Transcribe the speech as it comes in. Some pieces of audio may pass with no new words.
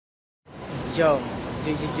Yo,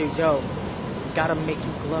 yo, gotta make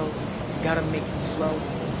you glow, gotta make you flow,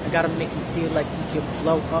 I gotta make you feel like you can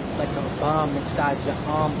blow up like a bomb inside your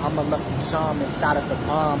arm. I'm a lucky charm inside of the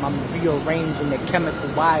bomb. I'm rearranging the chemical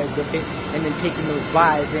wires of it, and then taking those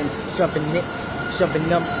wires and shoving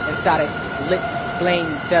them inside of lit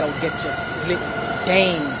flames that'll get you slit.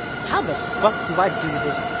 Dang, how the fuck do I do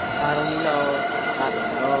this? I don't know.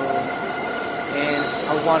 And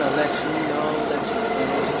I wanna let you know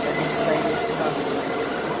every train is coming.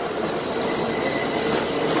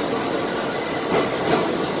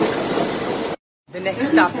 The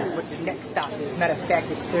next stop is what the next stop is. Matter of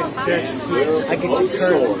fact, it's 30. I get your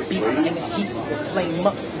curves and beat, and the heat will flame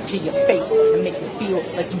up to your face and make you feel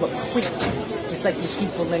like you a creep. Just like these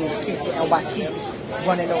people in the streets of NYC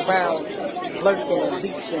running around, lurking and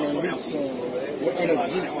reaching your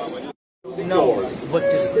energy. You know what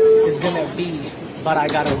this is gonna be, but I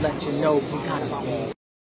gotta let you know we gotta be.